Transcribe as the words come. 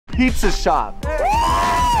pizza shop.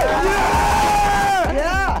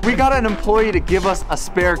 Yeah. We got an employee to give us a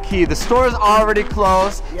spare key. The store is already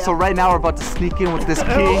closed, so right now we're about to sneak in with this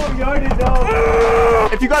key.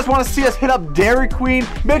 If you guys want to see us hit up Dairy Queen,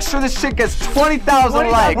 make sure this shit gets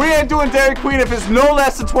 20,000 likes. We ain't doing Dairy Queen if it's no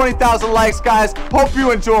less than 20,000 likes, guys. Hope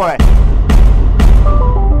you enjoy.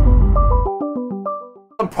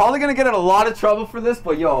 I'm probably gonna get in a lot of trouble for this,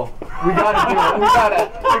 but yo, we gotta do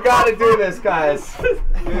it. We gotta do this, guys.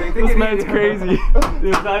 This man's crazy.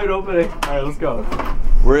 Dude, it's not even opening. All right, let's go.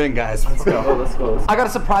 We're in, guys. Let's go. Let's go. I got a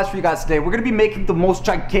surprise for you guys today. We're gonna be making the most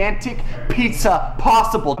gigantic pizza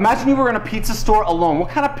possible. Imagine you were in a pizza store alone. What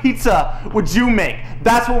kind of pizza would you make?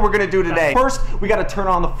 That's what we're gonna do today. First, we gotta turn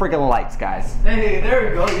on the friggin' lights, guys. Hey, there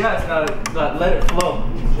we go. Yes, let it flow.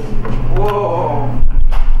 Whoa.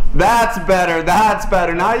 That's better, that's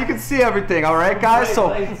better. Now you can see everything, all right, guys?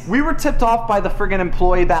 So we were tipped off by the friggin'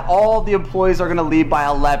 employee that all the employees are gonna leave by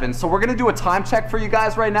 11. So we're gonna do a time check for you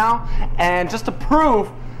guys right now, and just to prove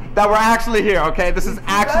that we're actually here, okay? This is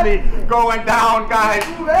actually going down, guys.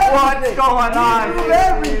 What's going on?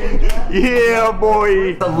 Yeah, boy.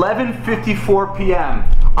 It's 11:54 p.m.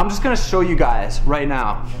 I'm just gonna show you guys right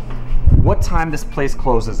now what time this place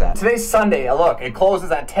closes at. Today's Sunday. Look, it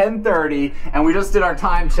closes at 10:30, and we just did our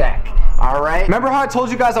time check. All right. Remember how I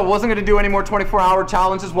told you guys I wasn't gonna do any more 24-hour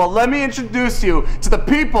challenges? Well, let me introduce you to the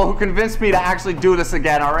people who convinced me to actually do this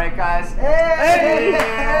again. All right, guys. Hey!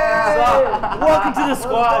 Yeah. Welcome to the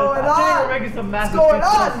squad. What's going on? We're making some massive What's going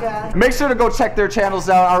pizzas. on, man? Make sure to go check their channels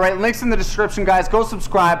out. All right, links in the description, guys. Go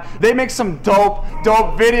subscribe. They make some dope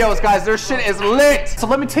videos, guys. Their shit is lit. So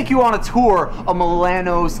let me take you on a tour of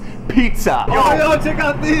Milano's Pizza. Yo, check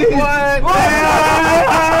out these. What?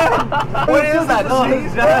 What is that?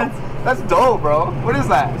 Cheese, man? That's dope, bro. What is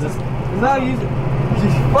that? It's not using. You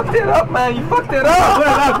fucked it up, man. You fucked it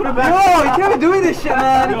up. Put it back. Yo, you can't be doing this shit,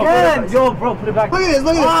 man. You can't. Yo, bro, put it back. Look at this,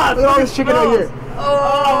 look at this. Look at all this chicken right here.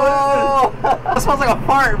 Oh, that smells like a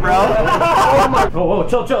fart, bro. Oh my. Whoa,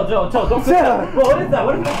 chill. Don't say that. Bro, what is that?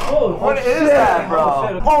 What is that? What is that,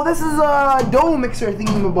 bro? Oh, this is a dough mixer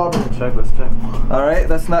thingamabobber. Let's check. All right,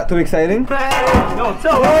 that's not too exciting. No,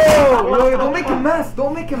 chill. Yo, don't make a mess.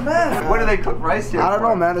 Don't make a mess. What do they cook rice here? I don't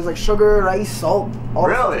know, man. There's like sugar, rice, salt. All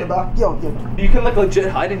this Really? in the back. Yo. You can like legit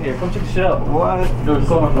hide in here. Come check the shit out. What? There's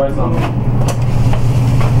so much rice on it.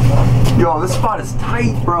 Yo, this spot is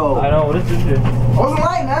tight, bro. I know. What is this shit? I wasn't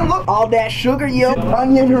lying, man. Look. All that sugar, yo.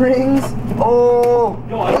 Onion rings. Oh.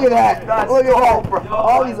 Look at that. That's Look at dope, that. bro.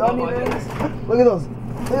 All these onion rings. Look at those.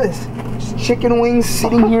 Look at this. Just chicken wings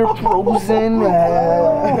sitting here frozen. You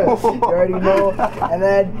already know. And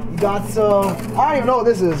then you got some. I don't even know what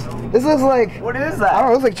this is. This looks like. What is I that? don't know.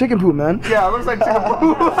 It looks like chicken poop, man. Yeah, it looks like chicken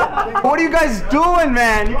poop. What are you guys doing,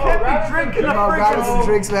 man? You can't be drinking a Grab some freaking...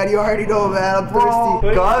 drinks, man. You already know, man. I'm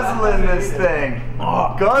thirsty. Guzzling this thing.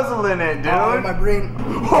 Guzzling it, dude. Oh, my brain.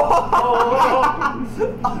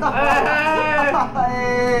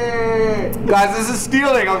 Hey. Guys, this is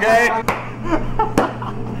stealing, okay?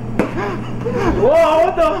 Whoa,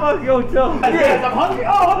 what the fuck? Yo, chill. Yes, I'm hungry.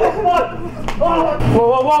 Oh, what the fuck? Oh,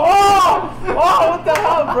 whoa. Oh, what the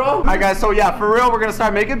hell, bro? Alright, guys, so yeah, for real, we're gonna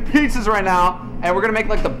start making pizzas right now. And we're gonna make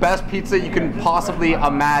like the best pizza you can possibly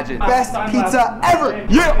imagine. Best pizza ever.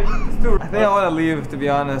 Yeah! I think I want to leave, to be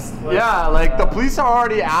honest. Yeah, like the police are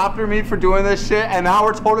already after me for doing this shit, and now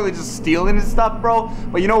we're totally just stealing this stuff, bro.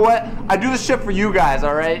 But you know what? I do this shit for you guys,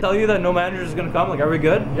 alright? Tell you that no manager is gonna come. Like, are we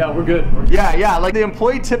good? Yeah, we're good. Yeah, like the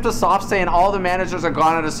employee tipped us off saying all the managers are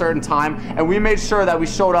gone at a certain time, and we made sure that we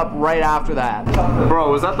showed up right after that. Bro,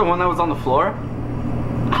 was that the one that was on the floor?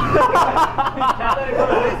 You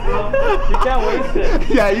can't waste it.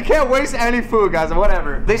 Yeah, you can't waste any food, guys,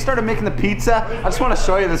 whatever. They started making the pizza. I just want to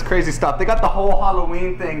show you this crazy stuff. They got the whole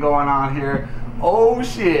Halloween thing going on here. Oh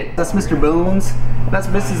shit. That's Mr. Bones. That's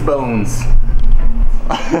Mrs. Bones.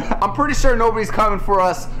 I'm pretty sure nobody's coming for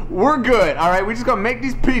us. We're good, all right? We just gonna make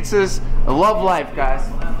these pizzas. I love life, guys.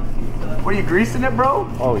 What, are you greasing it, bro?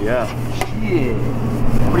 Oh, yeah. Shit.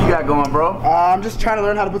 What do you got going, bro? I'm just trying to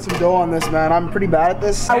learn how to put some dough on this, man. I'm pretty bad at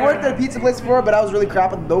this. I worked at a pizza place before, but I was really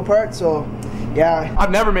crap at the dough part, so yeah.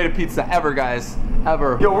 I've never made a pizza ever, guys.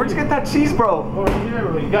 Ever. Yo, where'd you get that cheese, bro? Over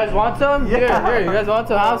here. You guys want some? Yeah. Here. You guys want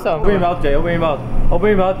some? Have some. Open your mouth, Jay. Open your mouth. Open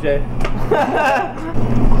your mouth, Jay.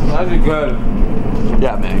 That'd be good.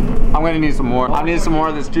 Yeah, man. I'm gonna need some more. I need some more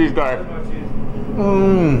of this cheese, guys. Yeah,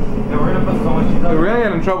 we're gonna put so much cheese on. We're gonna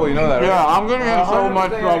get in trouble, you know that, right? Yeah, I'm gonna get in so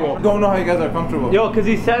much trouble. Don't know how you guys are comfortable. Yo, cause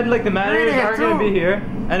he said like the managers aren't gonna be here,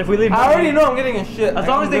 and if we leave money, I already know I'm getting a shit. as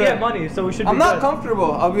long as they get money, so we should be I'm not good.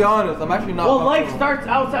 comfortable, I'll be honest. I'm actually not Well, life comfortable. starts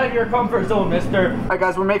outside of your comfort zone, mister. Alright,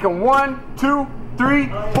 guys, we're making 1, 2, 3,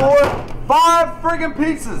 4, 5 friggin'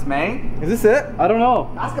 pizzas, man. Is this it? I don't know.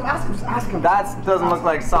 Ask him. That doesn't look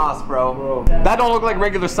like sauce, bro. That don't look like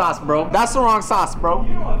regular sauce, bro. That's the wrong sauce, bro.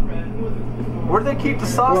 Where do they keep the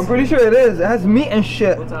sauce? I'm pretty sure it is. It has meat and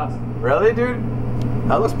shit. What's sauce? Really, dude?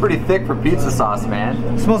 That looks pretty thick for pizza sauce, man.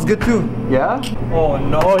 It smells good too. Yeah? Oh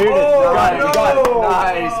no. Oh, here it is. Oh, Got it, no. got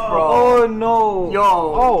it. Nice, bro. Oh no. Yo,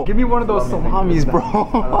 Oh. give me one of those salamis, bro.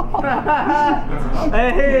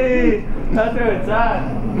 Hey, that's where it's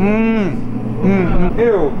at.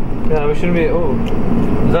 Ew. Yeah, we shouldn't be. Oh,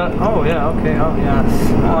 is that? Oh yeah. Okay. Oh yeah.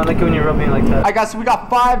 Oh, I like it when you rub me like that. Alright guys, so we got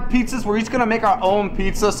 5 pizzas. We're each gonna make our own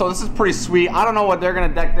pizza, so this is pretty sweet. I don't know what they're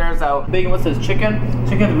gonna deck theirs out. Bacon, what's this? Chicken.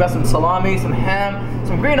 We got some salami, some ham,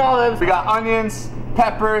 some green olives. We got onions,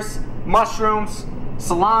 peppers, mushrooms,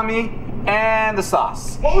 salami, and the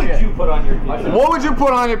sauce. What would you put on your pizza? What would you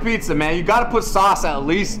put on your pizza, man? You gotta put sauce at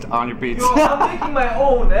least on your pizza. Yo, I'm making my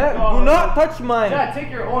own, eh? Oh, Do not touch mine. Yeah,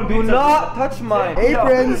 take your own Do pizza. not touch mine.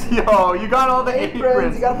 Aprons. Yo, you got all the Aprons.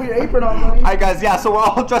 aprons. You gotta put your apron on, buddy. Alright guys, yeah, so we're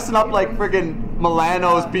all dressing up like friggin'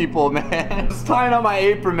 Milano's people, man. Just tying on my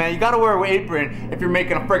apron, man. You gotta wear an apron if you're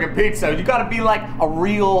making a friggin' pizza. You gotta be like a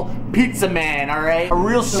real pizza man, alright? A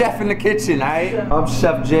real chef in the kitchen, alright? I'm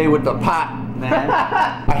Chef Jay with the pot, man.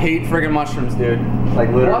 I hate friggin' mushrooms, dude. Like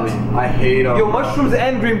literally. What? I hate them. Yo, mushrooms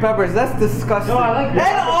and green peppers. That's disgusting. No, I like that.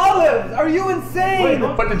 And olives. Are you insane?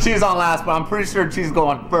 Put the cheese on last, but I'm pretty sure cheese is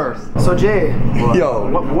going first. So Jay, Yo.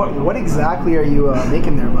 what exactly are you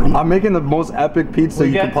making there, buddy? I'm making the most epic pizza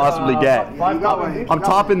you could possibly get. You got one. I'm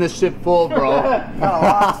topping this shit full, bro. You got a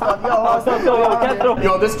lot of stuff. You got a lot of stuff going on there.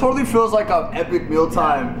 Yo, this totally feels like an epic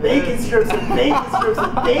mealtime. Bacon strips and bacon strips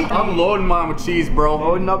and bacon. I'm loading mine with cheese, bro.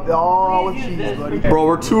 Loading up all with cheese, buddy. Bro,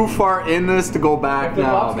 we're too far in this to go back If the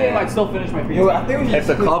now, cops came, I'd man. still finish my pizza. Yo, I think we should If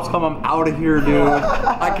the cops come, I'm out of here, dude.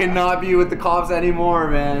 I cannot be with the cops anymore,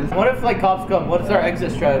 man. What if like cops come? What's our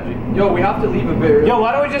exit strategy? Yo, we have to leave a bit early. Yo,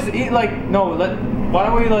 why don't we just eat like why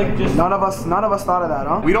don't we like just None of us thought of that,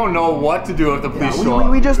 huh? We don't know what to do if the police show up.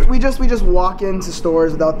 We just walk into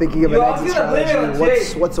stores without thinking of Yo, an I'm exit gonna blame it on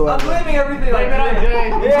strategy Jay. whatsoever. I'm blaming everything Blame it on Jay.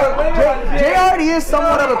 Yeah, blame it on Jay. Jay already is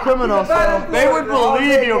somewhat of a criminal, so They would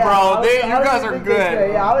believe you, bro. You guys are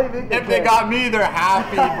good. Yeah, I don't even think If they got me, they're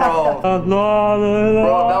happy, bro.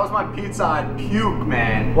 Bro, that was my pizza. I'd puke,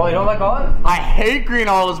 man. Well, you don't like olives? I hate green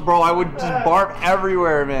olives, bro. I would just barf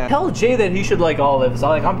everywhere, man. Tell Jay that he should like olives.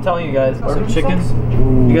 I'm telling you guys. Some chicken.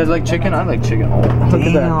 You guys like chicken? I like chicken. Oh, look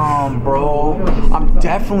at that. Damn, bro. I'm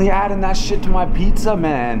definitely adding that shit to my pizza,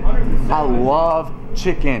 man. I love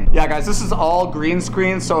chicken. Yeah, guys, this is all green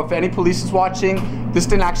screen, so if any police is watching, this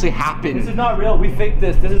didn't actually happen. This is not real. We faked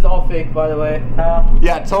this. This is all fake, by the way.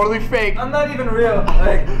 Yeah, totally fake. I'm not even real.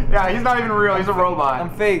 Like, Yeah, he's not even real. He's a robot.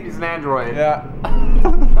 I'm fake. He's an android. yeah.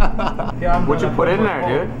 What'd you put in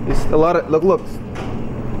there, dude? It's a lot of look.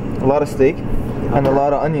 A lot of steak and a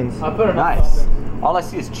lot of onions. I put it Nice. All I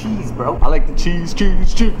see is cheese, bro. I like the cheese. I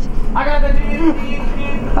got the cheese.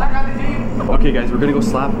 I got the cheese. Okay, guys, we're gonna go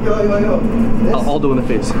slap Aldo in the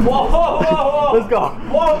face. Whoa, whoa, whoa, whoa. Let's go.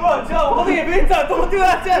 Whoa, bro, chill. Holding a pizza. Don't do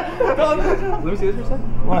that shit. Let me see this for a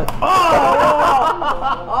second. What?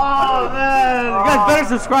 Oh, man. You guys better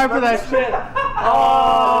subscribe for that shit.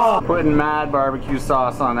 Oh. Putting mad barbecue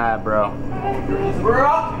sauce on that, bro.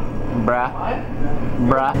 Bruh.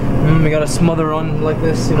 We gotta smother on like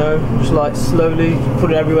this, you know, just like slowly, put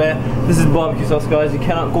it everywhere. This is barbecue sauce, guys. You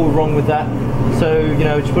cannot go wrong with that. So, you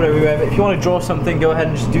know, just put it everywhere. But if you want to draw something, go ahead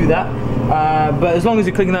and just do that. But as long as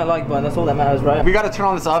you're clicking that like button, that's all that matters, right? We gotta turn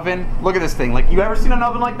on this oven. Look at this thing. Like, you ever seen an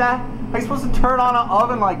oven like that? How are you supposed to turn on an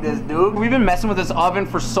oven like this, dude? We've been messing with this oven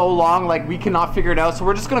for so long, like we cannot figure it out. So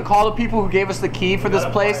we're just gonna call the people who gave us the key for this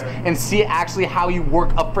place and see actually how you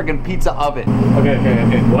work a friggin' pizza oven. Okay.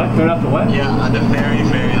 What? Turn it up to what? Yeah, on the very,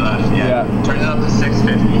 very left. Yeah. Turn it up to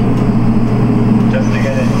 650. Just to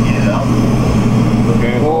get it heated up.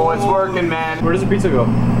 Okay. Oh, it's working, man. Where does the pizza go?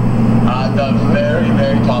 The very,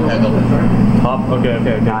 very top handle. Top? Okay.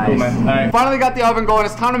 Nice. Cool, man. Alright. Finally got the oven going.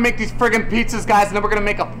 It's time to make these friggin' pizzas, guys, and then we're gonna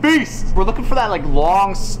make a feast. We're looking for that like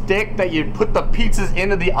long stick that you put the pizzas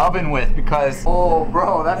into the oven with because, oh,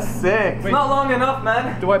 bro, that's sick. It's not long enough,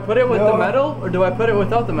 man. Do I put it with the metal or do I put it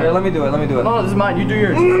without the metal? Here, let me do it. No, this is mine. You do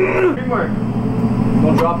yours. Teamwork.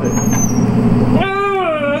 Don't drop it.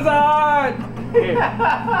 It's hard.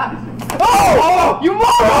 Oh, you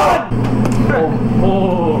moron!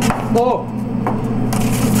 Oh.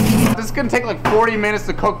 This is gonna take like 40 minutes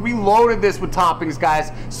to cook. We loaded this with toppings,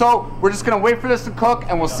 guys. So we're just gonna wait for this to cook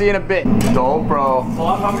and we'll see in a bit. Dope, bro. Well,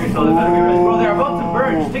 I'm hungry, so they better be ready. Bro, they're about to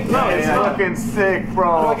burn. Just take them out. It's looking sick, How do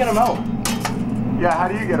bro. I get them out? Yeah, how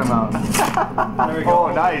do you get them out? There we go.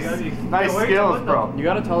 Oh, nice. Nice skills, bro. You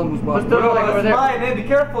gotta tell them who's boss. Mine, man, be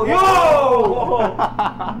careful. Yo!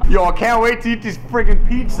 Yo, I can't wait to eat these friggin'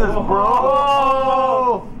 pizzas, bro.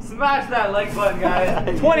 Oh! Smash that like button,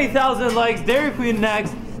 guys. 20,000 likes. Dairy Queen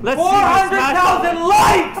next. Let's 400,000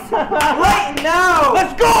 likes right now.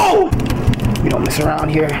 Let's go. We don't mess around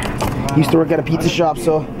here. Used to work at a pizza shop,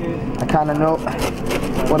 so I kind of know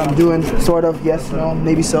what I'm doing, sort of. Yes, no,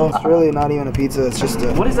 maybe so. It's really not even a pizza. It's just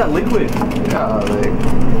a. What is that liquid? Yeah, like,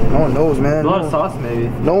 No one knows, man. A lot of sauce, maybe.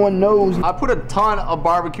 No one knows. I put a ton of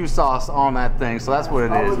barbecue sauce on that thing, so that's what it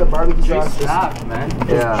How is. is the barbecue sauce just Stop, man.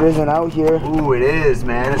 Yeah. drizzling out here? Ooh, it is,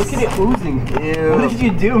 man. Look at it oozing. Ew. What did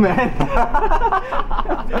you do, man?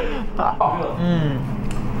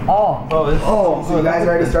 Oh, bro, this Oh, so you guys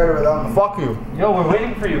already started without me. Fuck you. Yo, we're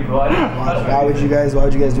waiting for you, bro. Why would you guys do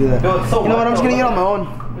that? Yo, it's so You know what? I'm just gonna wet, eat on my own,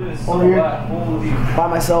 It is so over here. wet. Holy. by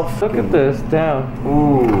myself. Look at this, damn.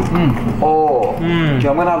 Ooh. Oh. Mm. I'm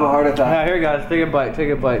gonna have a heart attack. Yeah, here guys, take a bite, take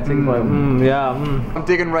a bite, take a bite. Yeah, I'm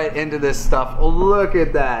digging right into this stuff. Oh, look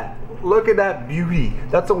at that. Look at that beauty.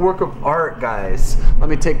 That's a work of art, guys. Let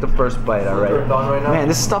me take the first bite, all right? Man,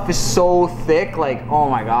 this stuff is so thick. Like, oh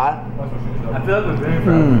my God. I feel like we're doing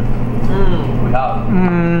forever.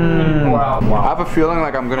 Wow. I have a feeling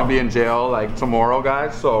like I'm gonna be in jail like tomorrow,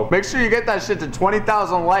 guys. So make sure you get that shit to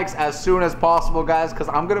 20,000 likes as soon as possible, guys, because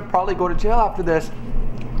I'm gonna probably go to jail after this.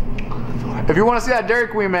 If you want to see that Dairy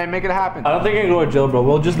Queen, man, make it happen. I don't think I can go to jail, bro.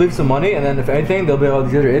 We'll just leave some money, and then if anything, they'll be like, oh,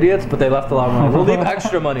 these guys are idiots, but they left a lot of money. We'll leave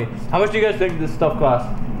extra money. How much do you guys think this stuff costs?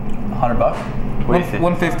 $100. What do you think?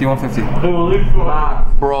 150, 150. We'll leave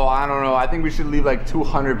Bro, I don't know. I think we should leave like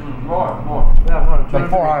 200. more. Yeah, more. Like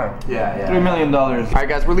 400. Yeah. $3 million. All right,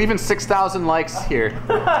 guys, we're leaving 6,000 likes here.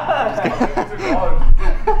 Alright,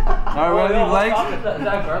 we're gonna leave likes. Is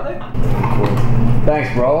that garlic?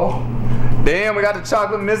 Thanks, bro. Damn, we got the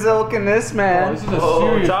chocolate milk in this, man. This is a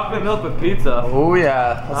serious. Chocolate milk with pizza. Oh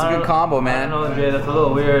yeah, that's a good combo, I man. don't know, Jay, that's a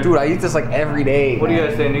little weird. Dude, I eat this like every day. What are you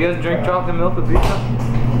guys saying? Do you guys drink chocolate milk with pizza?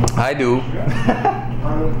 I do.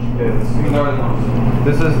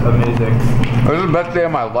 This is amazing. This is the best day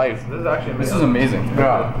of my life. This is actually amazing. This is amazing.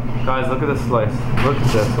 Yeah. Guys, look at this slice. Look at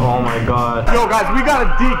this. Oh my God. Yo, guys, we got a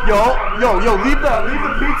deke, yo. Yo, leave the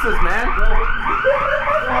pizzas, man.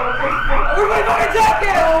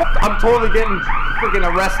 I'm totally getting freaking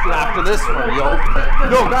arrested after this one, yo.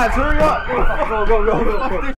 Yo, guys, hurry up. Go.